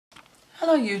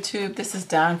Hello YouTube, this is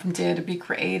Dawn from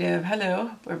DaretoBeCreative. Hello,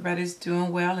 hope everybody's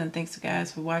doing well, and thanks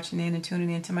guys for watching in and tuning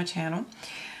into my channel.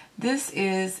 This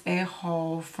is a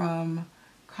haul from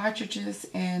Cartridges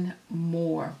and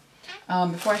More.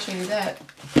 Before I show you that,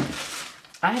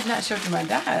 I have not showed you my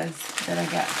dies that I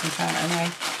got from China, and I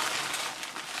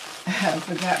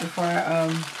forgot before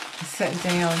I sat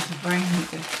down to bring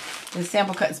the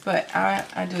sample cuts, but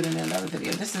I do it in another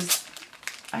video.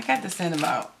 I got this in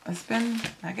about, it's been,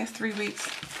 I guess, 3 weeks.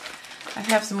 I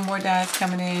have some more dies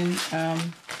coming in.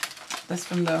 That's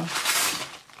from the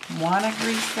Wanna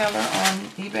reseller on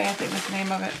eBay, I think that's the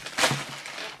name of it.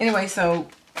 Anyway, so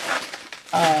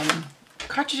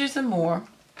Cartridges and More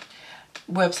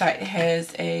website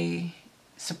has a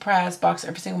surprise box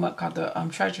every single month called the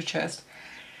treasure chest.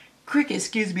 Cricut,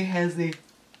 has the,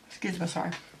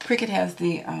 Cricut has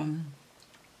the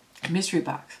mystery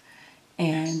box.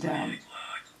 And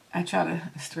I try to,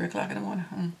 it's 3 o'clock in the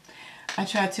morning. I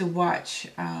try to watch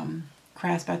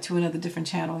crafts by 2 and other different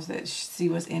channels that see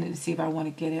what's in it to see if I want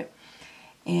to get it.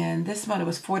 And this month it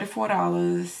was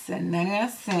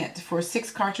 $44.99 for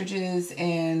 6 cartridges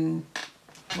and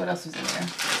what else was in there?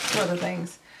 2 other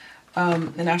things.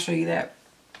 And I'll show you that.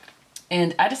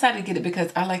 And I decided to get it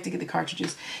because I like to get the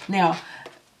cartridges. Now,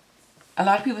 a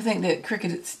lot of people think that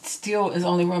Cricut still is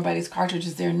only run by these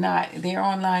cartridges. They're not. They're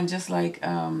online just like,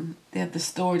 they have the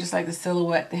store, just like the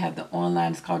Silhouette. They have the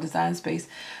online, it's called Design Space.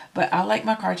 But I like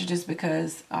my cartridges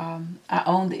because I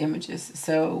own the images.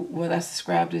 So whether I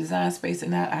subscribe to Design Space or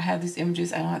not, I have these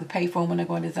images. I don't have to pay for them when I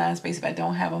go in Design Space if I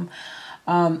don't have them.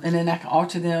 And then I can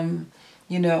alter them,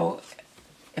 you know,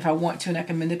 if I want to, and I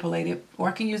can manipulate it. Or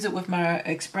I can use it with my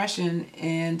expression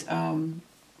and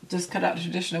just cut out the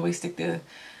traditional way, stick the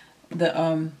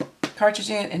cartridge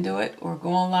in and do it, or go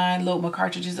online, load my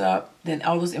cartridges up, then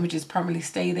all those images permanently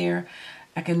stay there.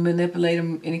 I can manipulate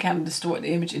them, any kind of distort the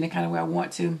image any kind of way I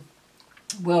want to,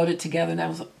 weld it together, and that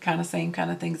was kind of same kind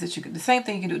of things that you could, the same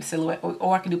thing you can do with the Silhouette,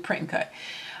 or I can do print and cut.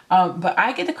 But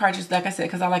I get the cartridges, like I said,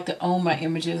 because I like to own my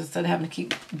images instead of having to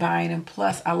keep buying them.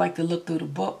 Plus, I like to look through the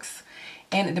books.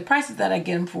 And the prices that I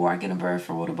get them for, I get them very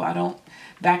affordable. I don't,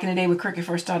 back in the day when Cricut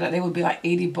first started, they would be like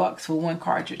 80 bucks for 1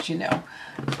 cartridge, you know.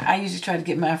 I usually try to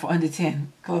get mine for under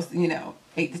 10, close, you know,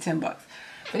 8 to 10 bucks.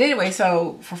 But anyway,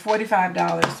 so for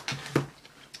 $45,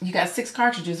 you got 6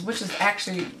 cartridges, which is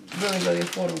actually really, really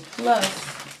affordable. Plus,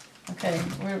 okay,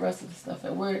 where the rest of the stuff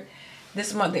at?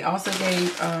 This month they also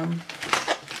gave,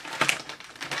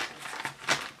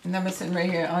 and I'm sitting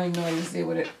right here, I don't even know what I just did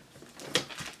with it.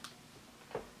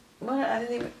 Well,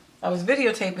 I was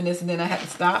videotaping this and then I had to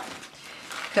stop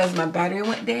because my battery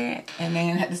went dead, and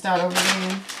then I had to start over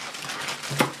again.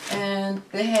 And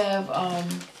they have,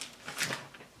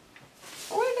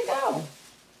 where did it go?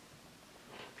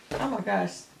 Oh my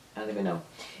gosh, I don't even know.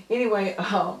 Anyway,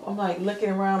 I'm like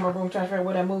looking around my room trying to figure out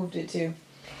what I moved it to.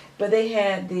 But they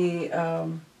had the,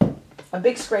 a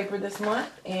big scraper this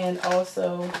month, and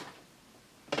also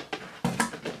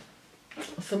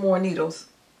some more needles,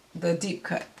 the deep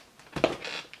cut.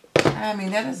 I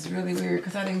mean, that is really weird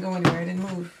because I didn't go anywhere. I didn't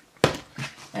move.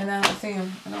 And I don't see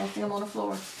them. I don't see them on the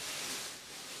floor.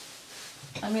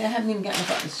 I mean, I haven't even gotten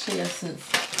up out this chair since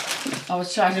I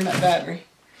was charging my battery.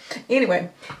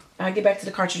 Anyway, I'll get back to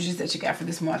the cartridges that you got for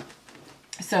this month.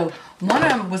 So, one of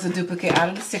them was a duplicate. Out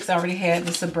of the 6 I already had,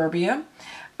 the Suburbia.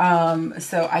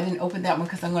 So, I didn't open that one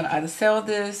because I'm going to either sell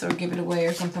this or give it away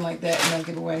or something like that. And I'll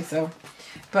give it away. So,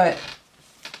 but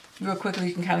real quickly,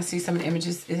 you can kind of see some of the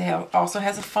images. It also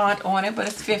has a font on it, but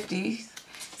it's 50s.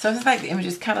 So it's like the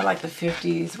images kind of like the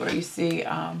 50s, where you see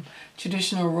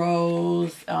traditional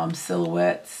rows,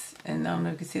 silhouettes, and I don't know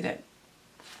if you can see that.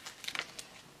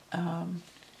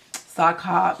 Sock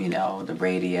hop, you know, the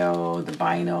radio, the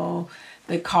vinyl,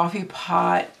 the coffee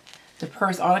pot, the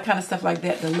purse, all that kind of stuff like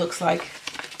that looks like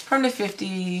from the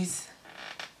 50s.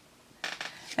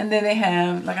 And then they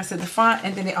have, like I said, the font,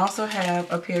 and then they also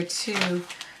have up here too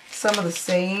some of the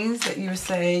sayings that you would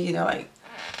say, you know, like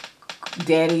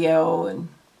daddy-o and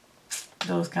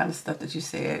those kind of stuff that you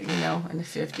said, you know, in the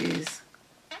 50s.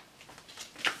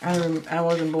 I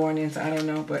wasn't born in, so I don't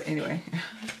know, but anyway.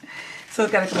 So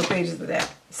it's got a couple pages of that.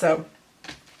 So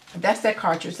that's that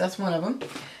cartridge. That's one of them.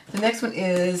 The next one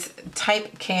is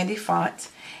Type Candy Font.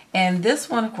 And this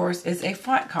one, of course, is a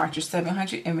font cartridge,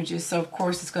 700 images. So, of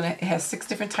course, it has 6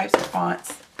 different types of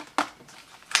fonts.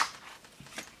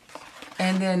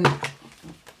 And then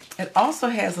it also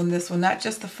has on this one, not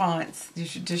just the fonts, the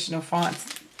traditional fonts,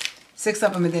 6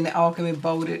 of them, and then they all can be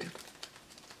bolded.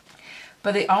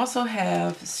 But they also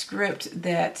have script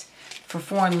that for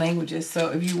foreign languages.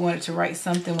 So if you wanted to write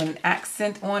something with an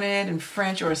accent on it in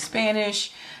French or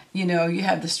Spanish, you know, you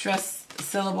have the stress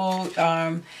syllable.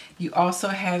 You also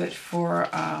have it for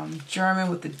German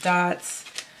with the dots.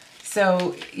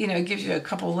 So, you know, it gives you a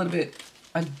couple little bit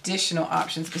additional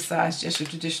options besides just your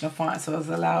traditional font. So it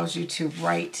allows you to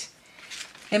write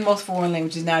in most foreign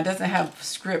languages. Now, it doesn't have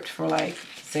script for, like,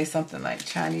 say something like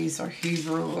Chinese or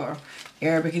Hebrew or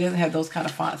Arabic. It doesn't have those kind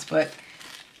of fonts, but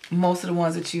most of the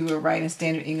ones that you will write in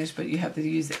standard English, but you have to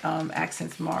use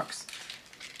accents marks.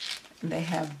 They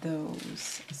have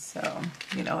those. So,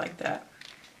 you know, like that.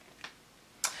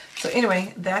 So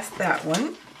anyway, that's that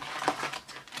one.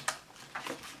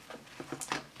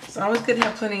 So always good to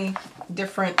have plenty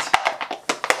different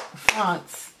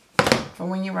fonts for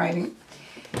when you're writing.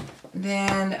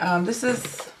 Then this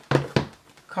is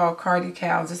called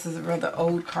Cartridges. This is a rather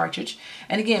old cartridge.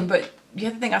 And again, but you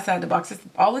have to think outside the box.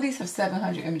 All of these have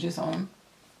 700 images on them,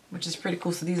 which is pretty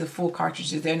cool. So these are full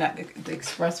cartridges. They're not the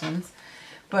express ones.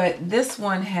 But this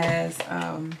one has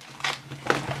a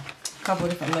couple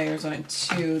of different layers on it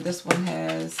too. This one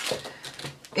has,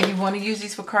 if you want to use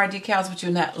these for card decals, but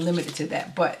you're not limited to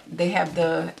that. But they have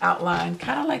the outline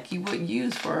kind of like you would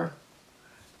use for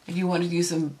if you wanted to use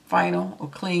some vinyl or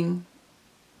cling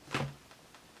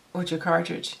with your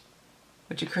cartridge,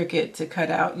 with your Cricut to cut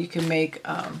out. You can make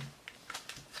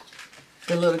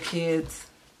the little kids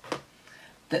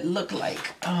that look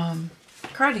like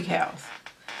card decals.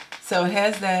 So it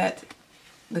has that,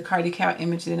 the card decal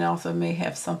image, and it also may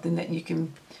have something that you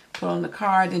can put on the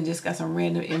card, and just got some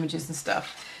random images and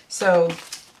stuff. So,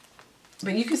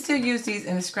 but you can still use these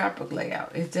in a scrapbook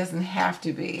layout. It doesn't have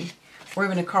to be, or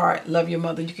even a card, love your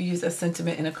mother. You can use a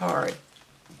sentiment in a card.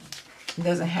 It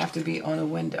doesn't have to be on a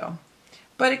window,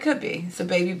 but it could be. It's a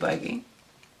baby buggy.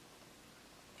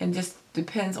 And just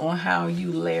depends on how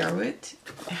you layer it,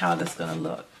 how that's gonna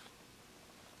look.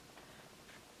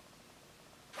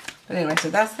 But anyway, so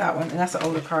that's that one, and that's an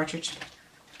older cartridge.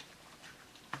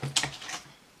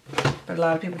 But a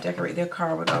lot of people decorate their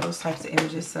car with all those types of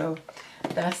images, so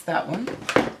that's that one.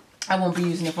 I won't be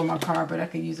using it for my car, but I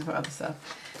could use it for other stuff.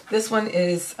 This one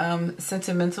is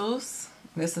Sentimentals.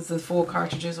 This is a full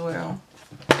cartridge as well.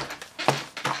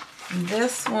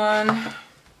 This one,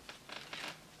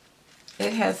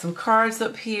 it has some cards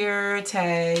up here,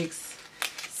 tags,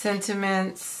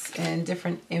 sentiments, and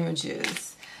different images.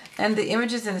 And the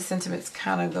images and the sentiments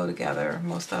kind of go together,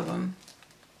 most of them.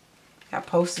 Got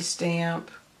postage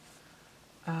stamp,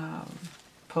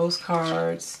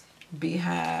 postcards,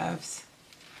 beehives,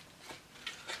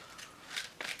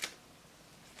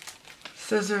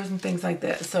 scissors, and things like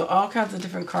that. So all kinds of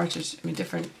different cartridge,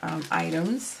 different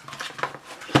items.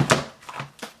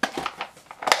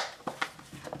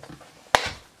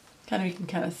 You can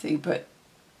kind of see, but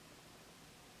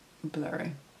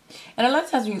blurry. And a lot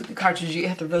of times when you look at cartridges, you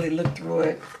have to really look through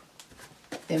it,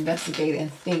 investigate,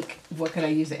 and think, what could I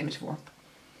use the image for?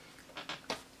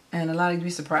 And a lot of you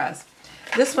be surprised.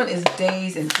 This one is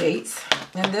Days and Dates.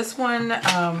 And this one,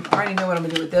 I already know what I'm going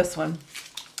to do with this one.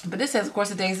 But this has, of course,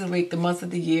 the days of the week, the months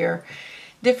of the year,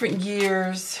 different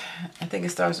years. I think it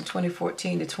starts from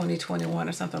 2014 to 2021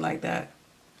 or something like that.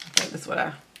 I think that's what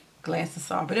I glanced and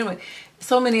saw. But anyway,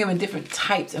 so many of them in different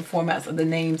types and formats of the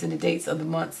names and the dates of the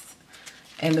months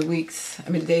and the weeks.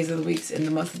 The days of the weeks and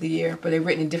the months of the year. But they're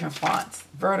written in different fonts.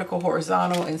 Vertical,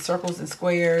 horizontal, in circles and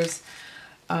squares,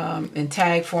 in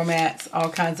tag formats, all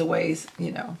kinds of ways,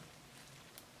 you know,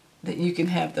 that you can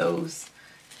have those.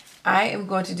 I am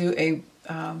going to do a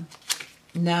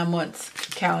 9 months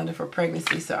calendar for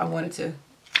pregnancy, so I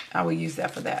will use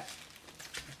that for that.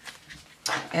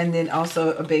 And then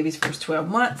also a baby's first 12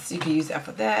 months, you can use that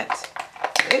for that.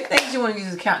 If things you want to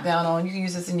use a countdown on, you can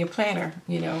use this in your planner.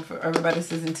 You know, for everybody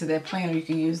that's into their planner, you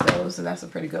can use those, so that's a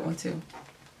pretty good one too.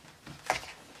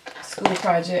 School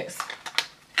projects.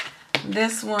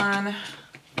 This one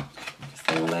is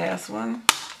the last one.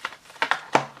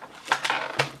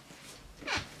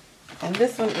 And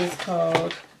this one is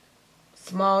called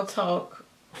Small Talk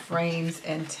Frames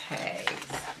and Tags.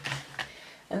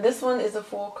 And this one is a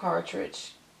full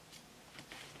cartridge.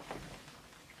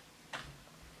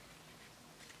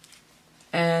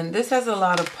 And this has a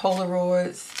lot of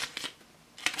Polaroids.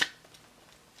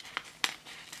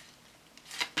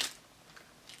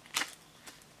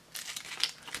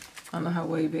 I don't know how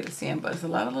well you'll be able to see them, but it's a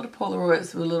lot of little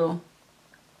Polaroids with little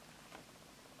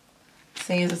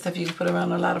sayings and stuff you can put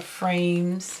around, a lot of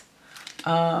frames.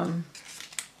 The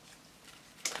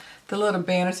little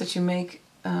banners that you make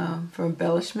for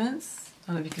embellishments. I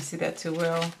don't know if you can see that too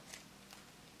well.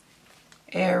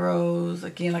 Arrows,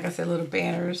 again, like I said, little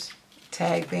banners,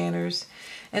 tag banners.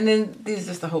 And then these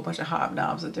are just a whole bunch of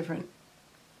hobnobs of different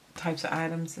types of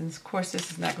items. And of course,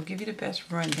 this is not going to give you the best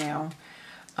rundown.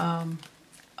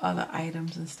 Other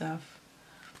items and stuff.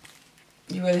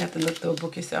 You really have to look through a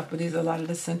book yourself, but these are a lot of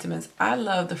the sentiments. I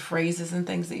love the phrases and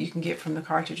things that you can get from the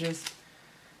cartridges.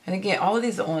 And again, all of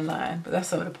these are online, but that's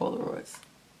some of the Polaroids.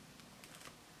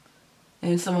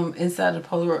 And some of them inside the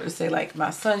Polaroid will say like, my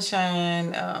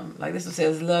sunshine, like this one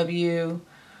says, love you,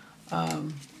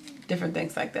 different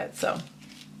things like that. So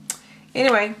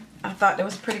anyway, I thought that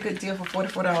was a pretty good deal for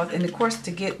 $44. And of course, to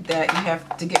get that, you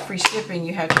have to get free shipping.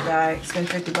 You have to spend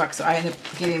 $50. So I ended up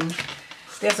getting,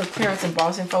 there's some clearance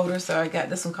embossing folders. So I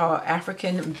got this one called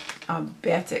African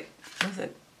Batik. What is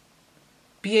it?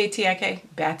 B-A-T-I-K?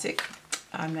 Batik.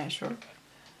 I'm not sure.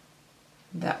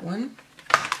 That one.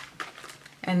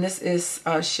 And this is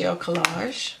Shell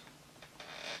Collage.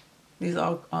 These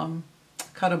are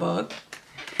Cutterbug.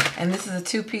 And this is a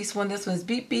two-piece one. This one's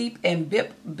Beep Beep and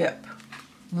Bip Bip.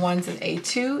 One's an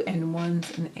A2 and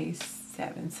one's an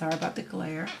A7. Sorry about the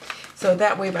glare. So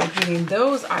that way, by getting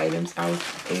those items, I was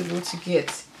able to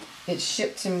get it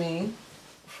shipped to me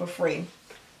for free.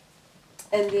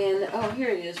 And then, oh, here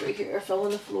it is right here. It fell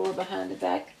on the floor behind the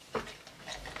back.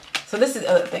 So this is the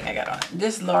other thing I got on it.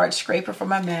 This large scraper for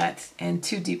my mats and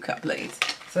 2 deep cut blades.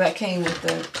 So that came with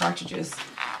the cartridges.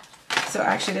 So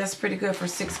actually that's pretty good for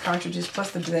 6 cartridges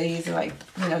plus the blades. Like,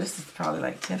 you know, this is probably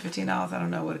like $10, $15. I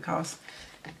don't know what it costs.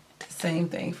 Same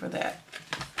thing for that.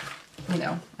 You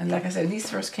know, and like I said, when these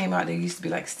first came out, they used to be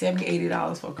like $70,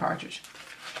 $80 for a cartridge.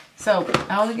 So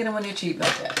I only get them when they're cheap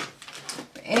like that.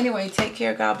 But anyway, take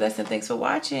care. God bless and thanks for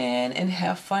watching and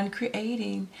have fun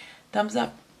creating. Thumbs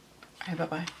up. All right,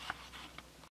 bye-bye.